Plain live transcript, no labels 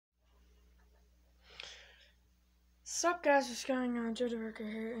Sup guys, what's going on? Joe the Worker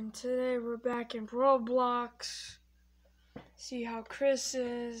here, and today we're back in Roblox. See how Chris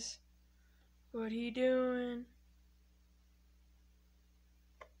is, what he doing.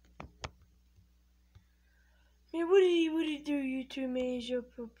 Man, what did he do? You two made your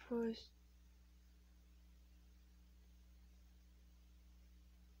propose.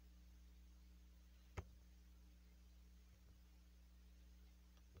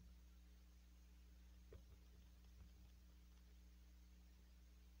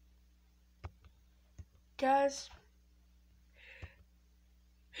 Guys,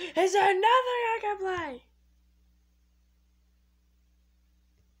 is there another I can play?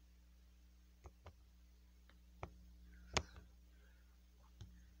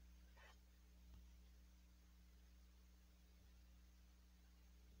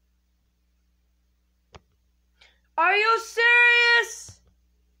 Are you serious?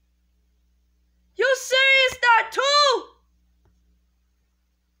 You serious, that too?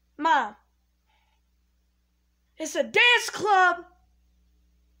 Mom, it's a dance club,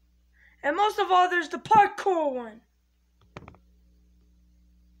 and most of all, there's the parkour one.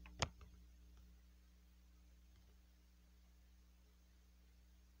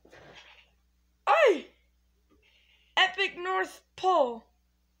 Hey! Epic North Pole.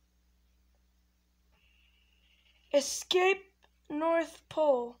 Escape North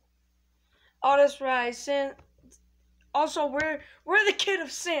Pole. Oh, that's right. Also, we're the kid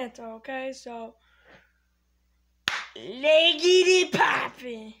of Santa, okay? So, leggedy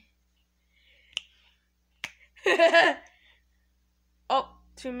poppin'. Oh,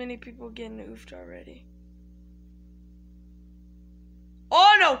 too many people getting oofed already.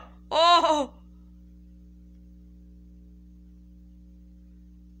 Oh no! Oh!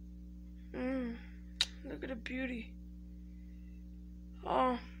 Look at the beauty.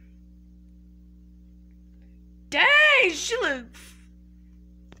 Oh. Dang, she looks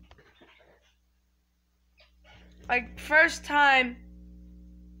like first time.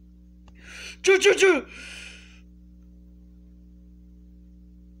 Choo.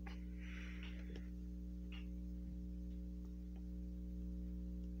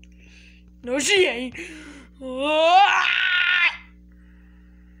 No, she ain't.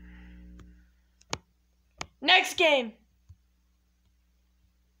 Next game.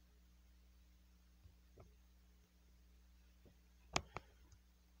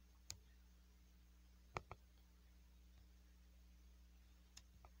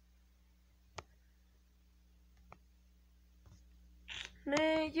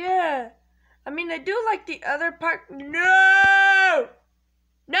 Man, yeah. I mean, I do like the other part. No!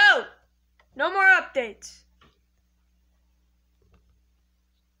 No! No more updates.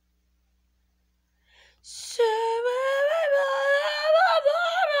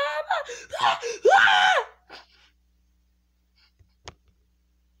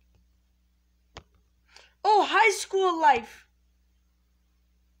 Oh, high school life.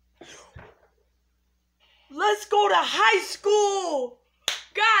 Let's go to high school.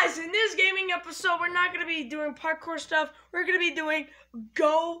 Guys, in this gaming episode, we're not going to be doing parkour stuff. We're going to be doing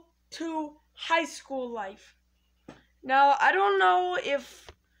go to high school life. Now, I don't know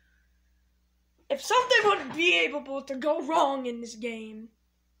if something would be able to go wrong in this game.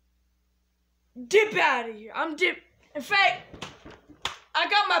 Dip out of here. In fact, I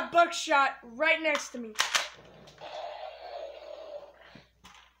got my buckshot right next to me.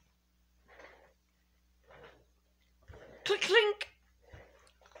 Click, clink.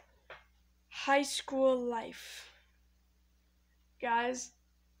 High school life. Guys,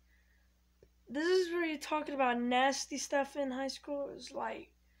 this is where you're talking about nasty stuff in high school. It's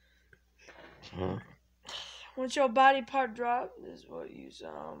like, once your body part drop, this is what you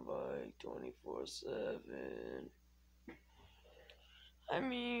sound like 24/7. I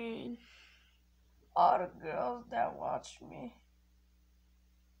mean, all the girls that watch me,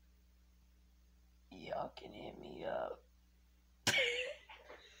 y'all can hit me up.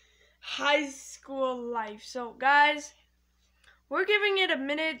 High school life. So, guys, we're giving it a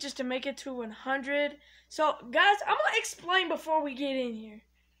minute just to make it to 100. So, guys, I'm going to explain before we get in here.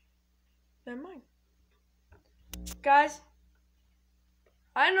 Never mind. Guys,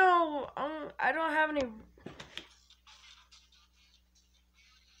 I know I don't have any...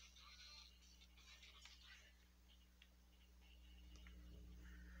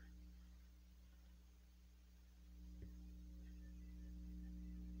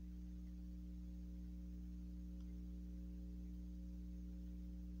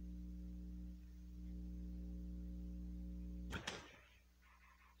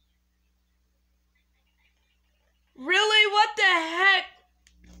 Really? What the heck?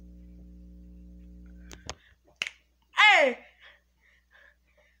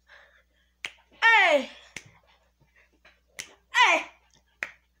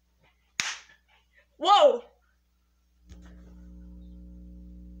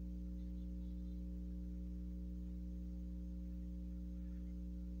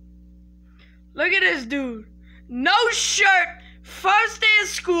 Look at this dude. No shirt. First day of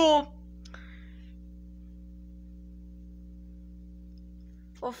school.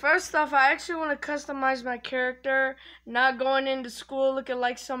 Well, first off, I actually want to customize my character. Not going into school looking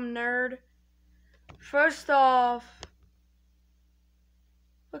like some nerd. First off,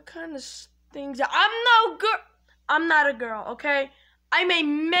 what kind of things? I'm no girl. I'm not a girl, okay? I'm a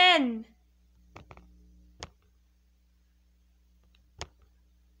man.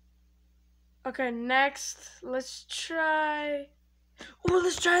 Okay, next, let's try. Oh,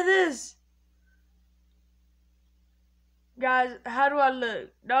 let's try this. Guys, how do I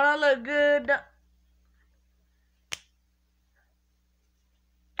look? Don't I look good?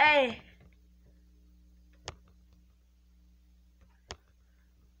 Hey.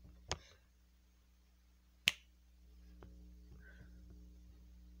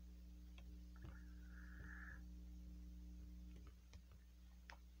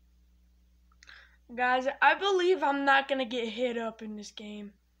 Guys, I believe I'm not gonna get hit up in this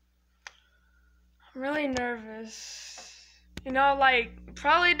game. I'm really nervous. You know, like,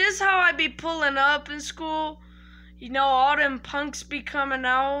 probably this is how I be pulling up in school. You know, all them punks be coming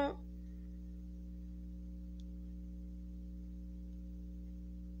out.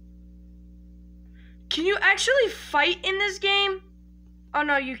 Can you actually fight in this game? Oh,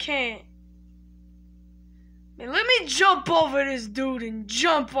 no, you can't. Man, let me jump over this dude and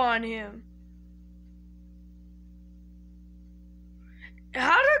jump on him.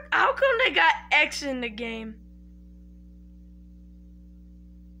 How come they got X in the game?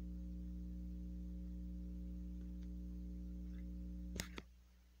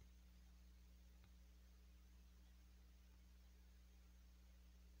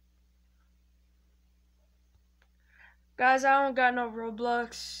 Guys, I don't got no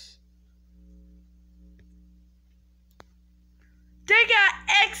Roblox. They got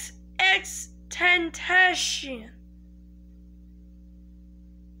XX Temptation.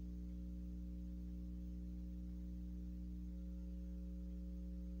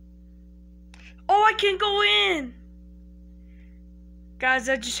 Oh, I can go in. Guys,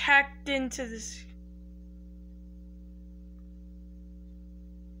 I just hacked into this.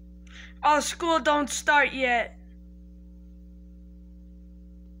 Oh, school don't start yet.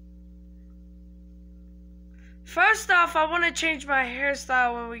 First off, I want to change my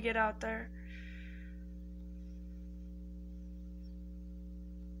hairstyle when we get out there.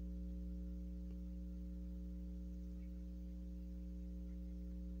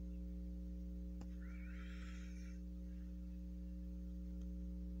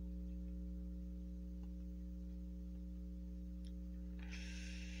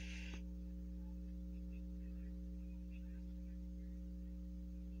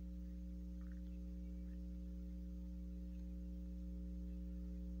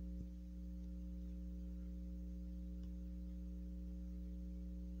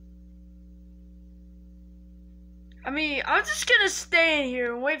 I mean, I'm just gonna stay in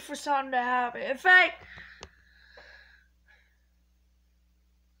here and wait for something to happen. In fact,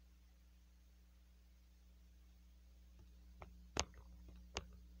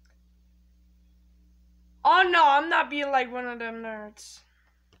 oh no, I'm not being like one of them nerds.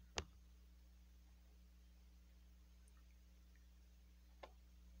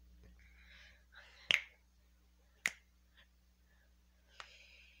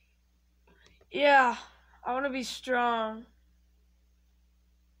 Yeah, I want to be strong.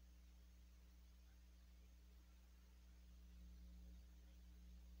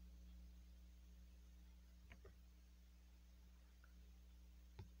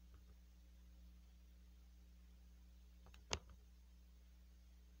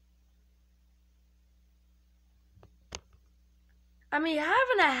 I mean,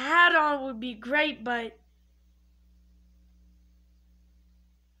 having a hat on would be great, but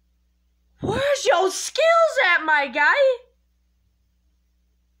where's your skills at, my guy?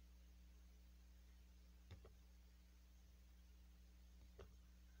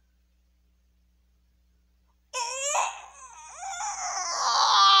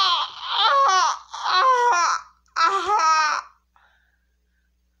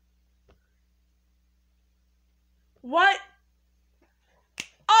 What?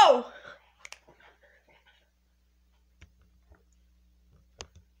 Oh!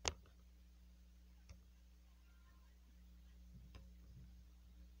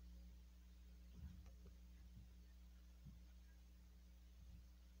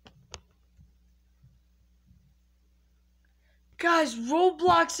 Guys,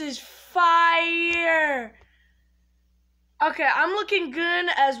 Roblox is fire. Okay, I'm looking good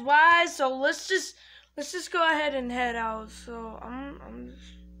as wise, so let's just go ahead and head out. So I'm just...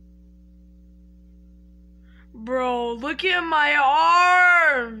 Bro, look at my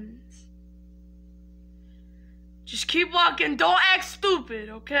arms. Just keep walking. Don't act stupid,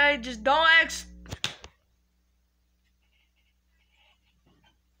 okay? Just don't act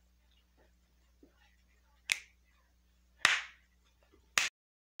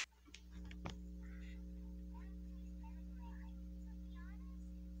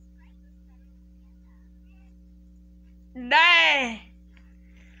Dang.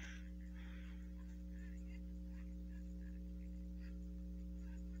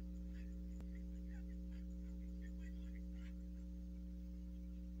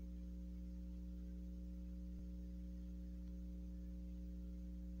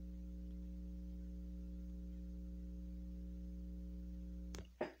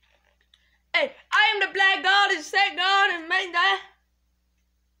 Hey, I am the black god and said God and made that.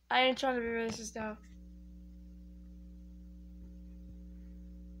 I ain't trying to be racist though.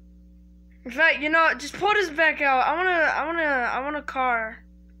 In fact, you know, just pull this back out. I want a car.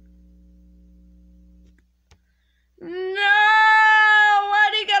 No, why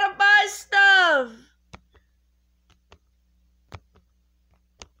do you gotta buy stuff?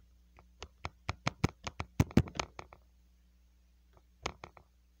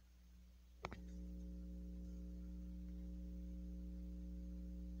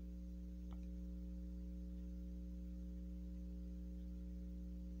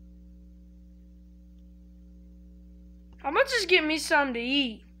 I'm gonna just get me something to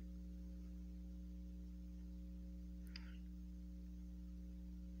eat.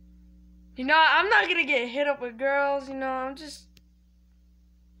 You know, I'm not gonna get hit up with girls, you know, I'm just...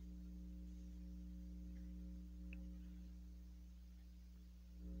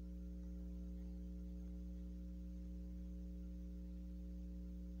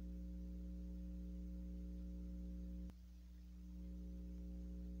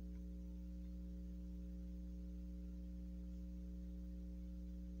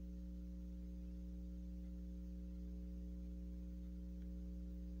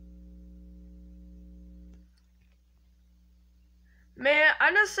 Man,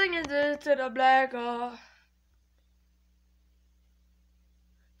 I'm just singing this to the black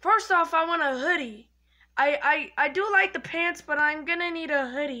First off, I want a hoodie. I do like the pants, but I'm gonna need a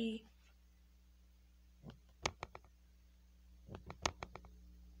hoodie.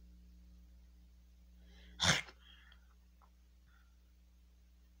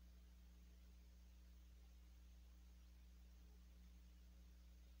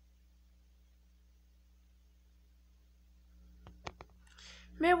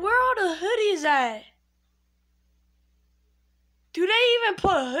 Man, where are all the hoodies at? Do they even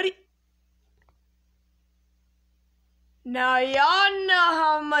put a hoodie? Now y'all know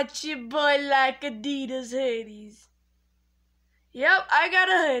how much your boy like Adidas hoodies. Yep, I got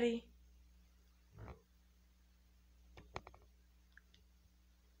a hoodie.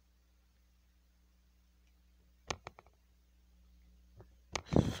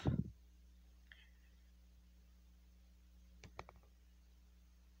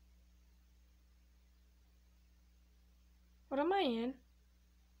 What am I in?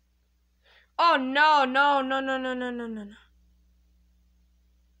 Oh, no.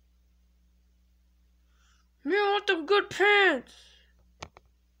 Me, I want them good pants.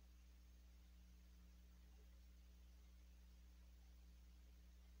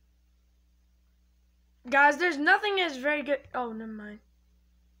 Guys, there's nothing that's very good. Oh, never mind.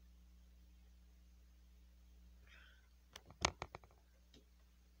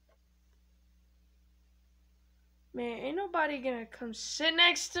 Man, ain't nobody gonna come sit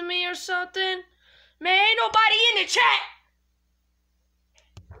next to me or something? Man, ain't nobody in the chat!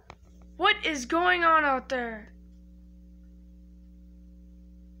 What is going on out there?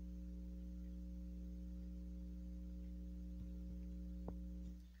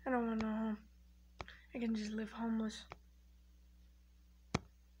 I don't want no home. I can just live homeless.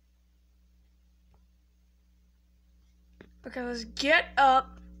 Okay, let's get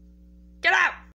up.